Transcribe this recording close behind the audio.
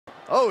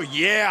Oh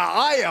yeah,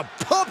 I am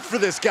pumped for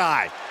this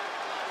guy.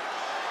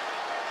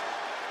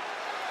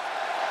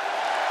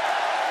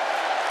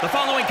 The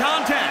following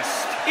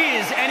contest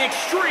is an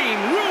Extreme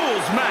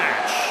Rules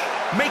match.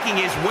 Making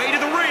his way to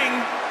the ring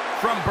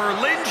from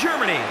Berlin,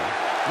 Germany,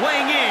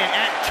 weighing in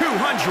at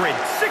 269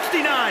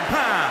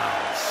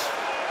 pounds,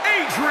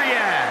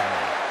 Adrian.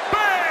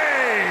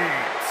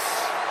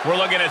 We're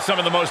looking at some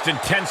of the most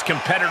intense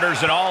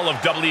competitors in all of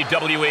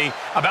WWE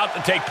about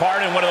to take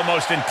part in one of the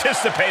most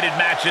anticipated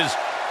matches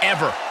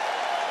ever.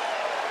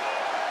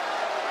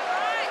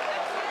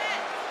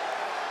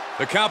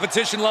 The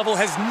competition level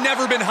has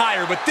never been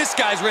higher, but this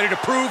guy's ready to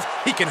prove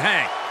he can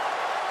hang.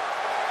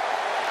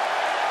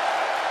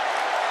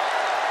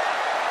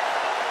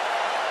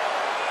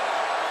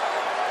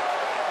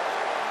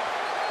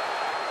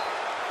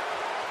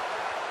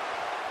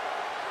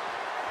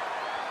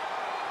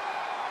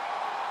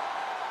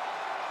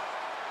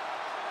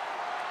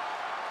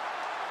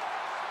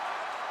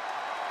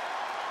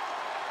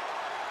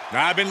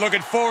 I've been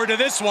looking forward to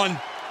this one.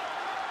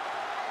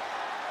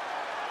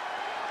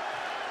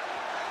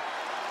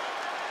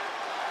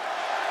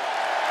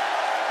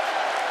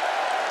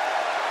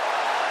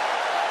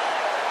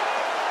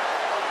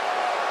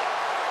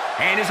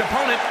 And his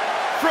opponent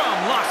from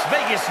Las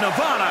Vegas,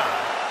 Nevada,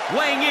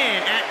 weighing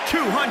in at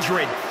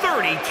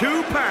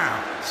 232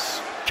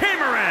 pounds,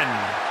 Cameron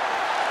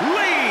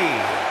Lee.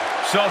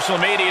 Social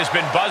media has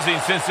been buzzing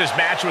since this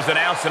match was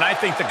announced, and I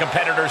think the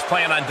competitors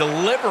plan on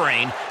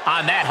delivering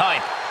on that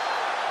hype.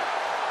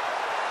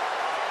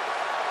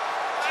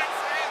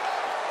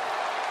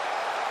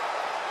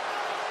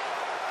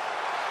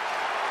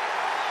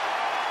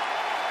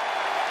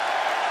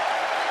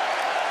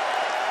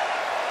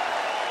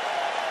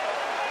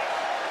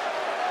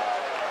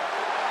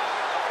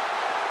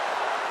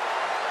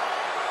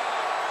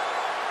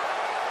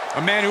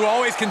 A man who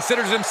always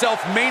considers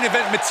himself main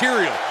event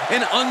material,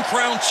 an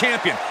uncrowned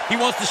champion. He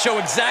wants to show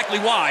exactly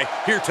why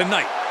here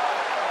tonight.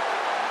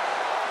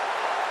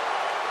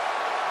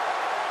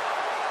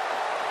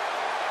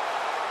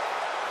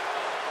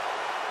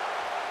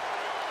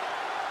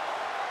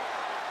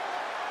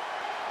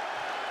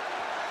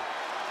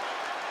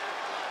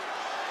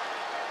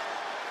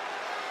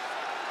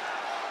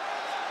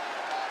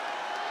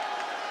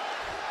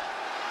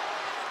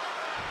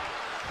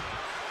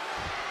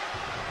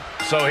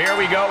 So here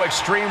we go,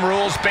 Extreme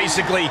Rules,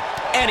 basically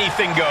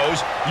anything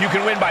goes. You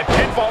can win by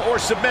pinfall or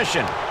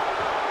submission.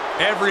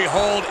 Every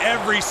hold,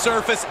 every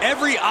surface,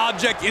 every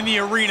object in the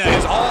arena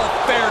is all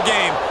fair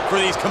game for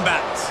these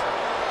combatants.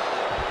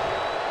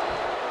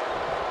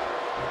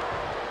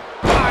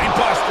 Mind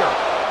buster.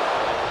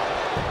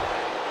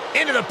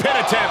 Into the pin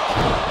attempt.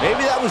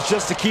 Maybe that was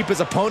just to keep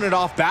his opponent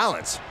off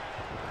balance.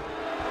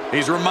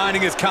 He's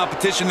reminding his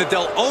competition that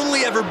they'll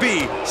only ever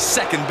be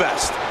second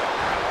best.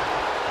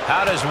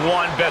 How does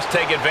one best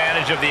take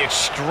advantage of the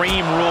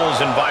Extreme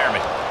Rules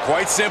environment?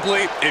 Quite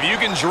simply, if you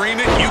can dream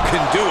it, you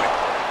can do it.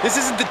 This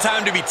isn't the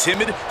time to be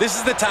timid. This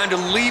is the time to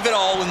leave it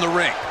all in the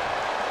ring.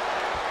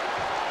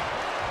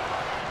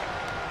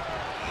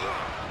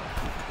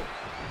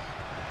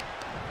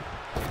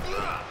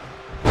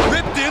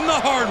 Ripped in the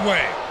hard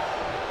way.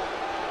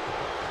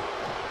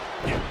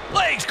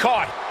 Legs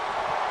caught.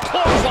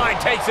 Clothesline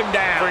takes him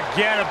down.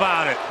 Forget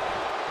about it.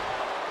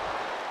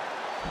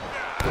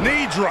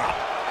 Knee drop.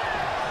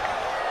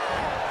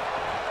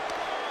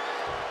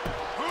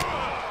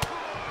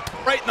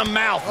 Right in the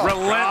mouth. Oh,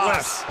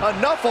 relentless. God.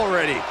 Enough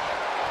already.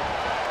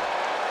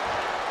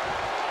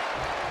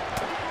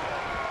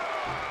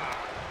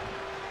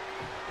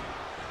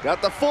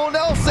 Got the full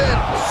Nelson.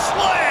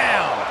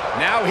 Slam!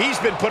 Now he's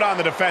been put on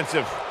the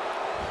defensive.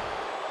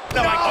 Oh,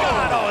 my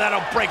God. Oh,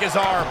 that'll break his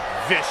arm.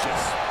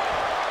 Vicious.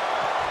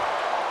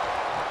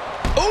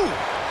 Ooh!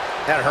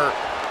 That hurt.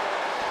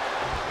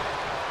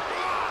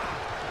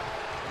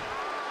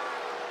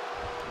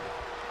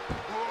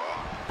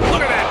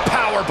 Look at that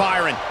power,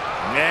 Byron.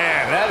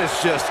 Man, that is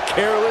just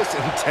careless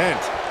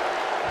intent.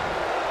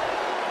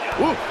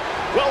 Ooh,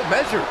 well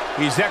measured.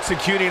 He's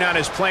executing on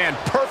his plan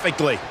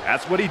perfectly.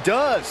 That's what he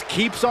does.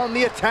 Keeps on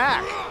the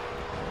attack.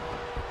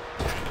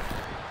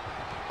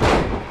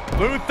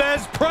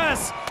 Luthez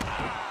press.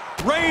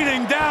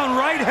 Raining down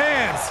right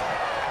hands.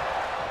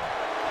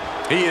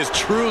 He is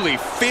truly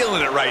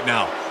feeling it right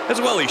now.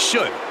 As well he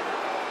should.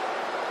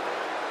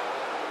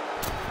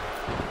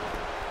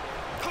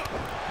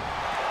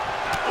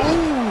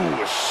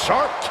 Ooh,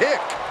 sharp kick.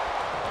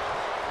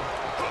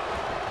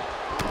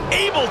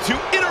 Able to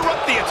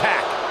interrupt the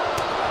attack.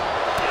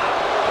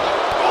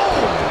 Oh,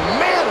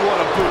 man, what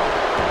a boot.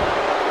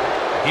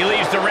 He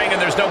leaves the ring,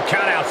 and there's no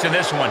countouts in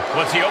this one.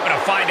 What's he hoping to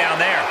find down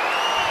there?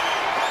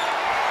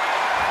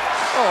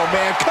 Oh,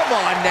 man, come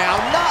on now.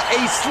 Not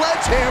a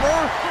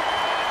sledgehammer.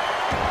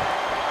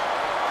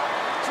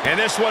 And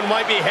this one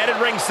might be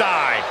headed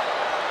ringside.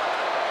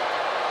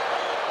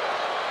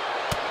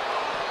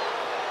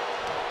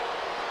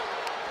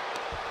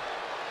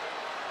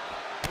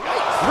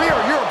 Rear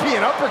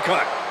European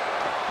uppercut.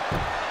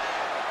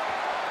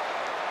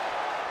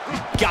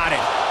 Got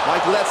it.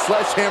 Michael, that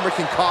sledgehammer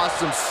can cause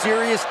some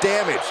serious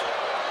damage.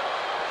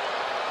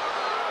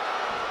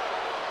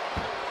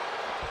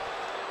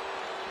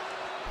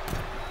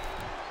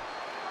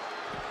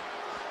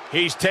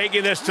 He's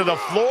taking this to the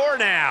floor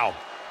now.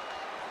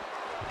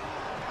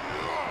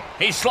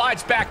 He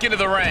slides back into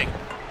the ring.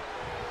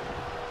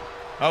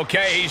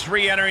 Okay, he's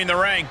re-entering the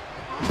ring.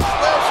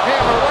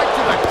 Sledgehammer right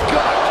to the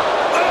gut.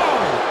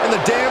 Oh! And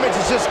the damage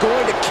is just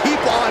going to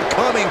keep on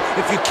coming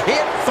if you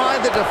can't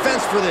find the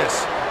defense for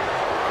this.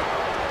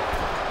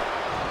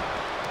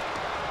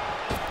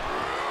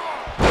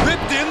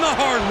 Ripped in the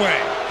hard way.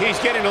 He's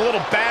getting a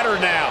little battered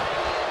now.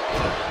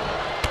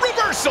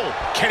 Reversal.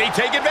 Can he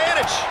take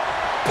advantage?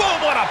 Boom,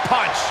 what a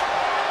punch.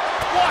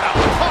 What a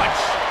punch.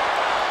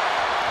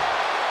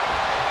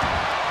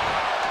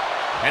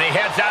 And he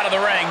heads out of the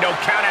ring. No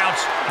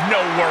countouts,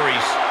 no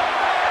worries.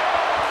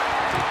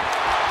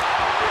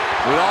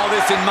 With all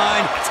this in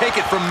mind, take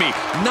it from me.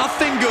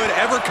 Nothing good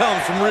ever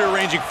comes from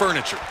rearranging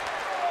furniture.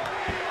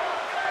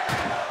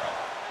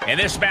 And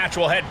this match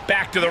will head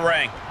back to the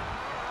ring.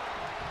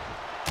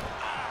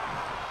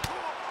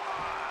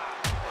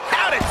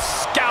 Out and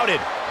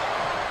scouted.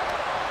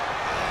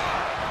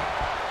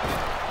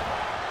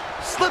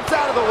 Slips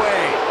out of the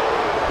way.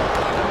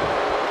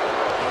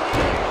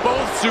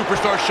 Both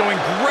superstars showing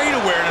great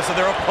awareness of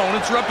their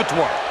opponent's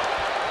repertoire.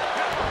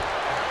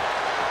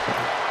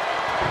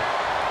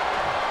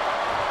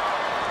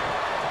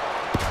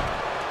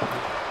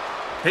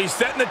 He's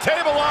setting the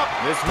table up.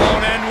 This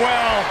won't end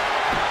well.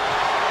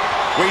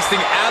 Wasting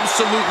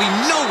absolutely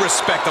no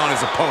respect on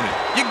his opponent.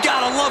 You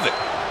gotta love it.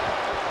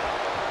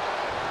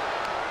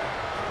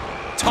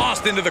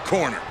 Tossed into the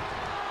corner.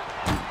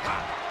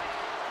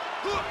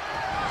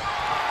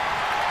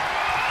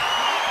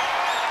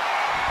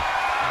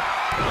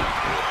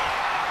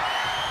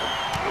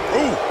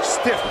 Ooh,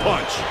 stiff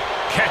punch.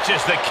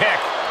 Catches the kick.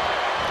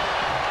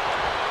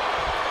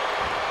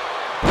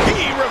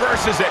 He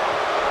reverses it.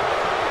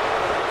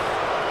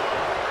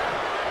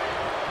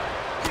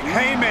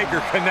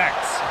 Haymaker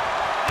connects.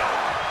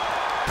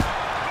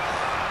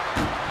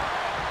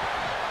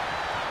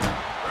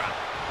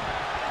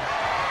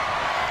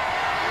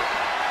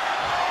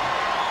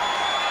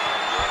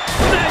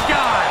 Snake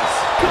eyes.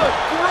 Good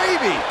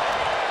gravy.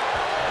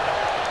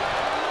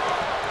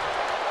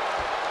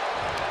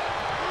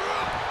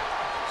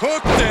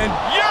 Hooked and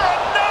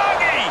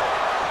Uranagi!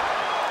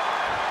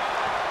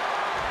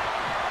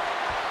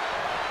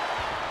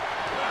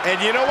 And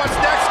you know what's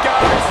next,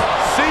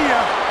 guys? see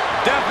ya.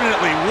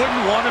 Definitely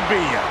wouldn't want to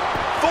be ya.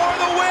 For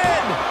the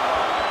win.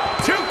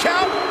 2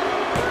 count.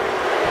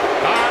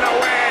 On a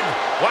win.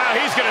 Wow,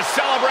 he's going to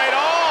celebrate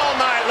all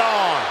night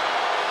long.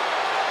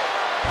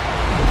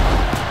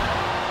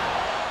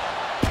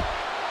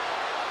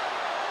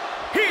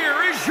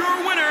 Here is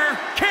your winner,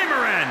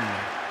 Cameron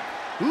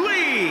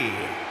Lee.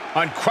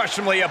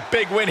 Unquestionably a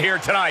big win here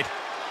tonight.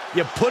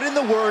 You put in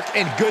the work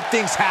and good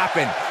things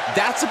happen.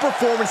 That's a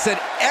performance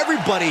that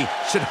everybody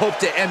should hope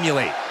to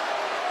emulate.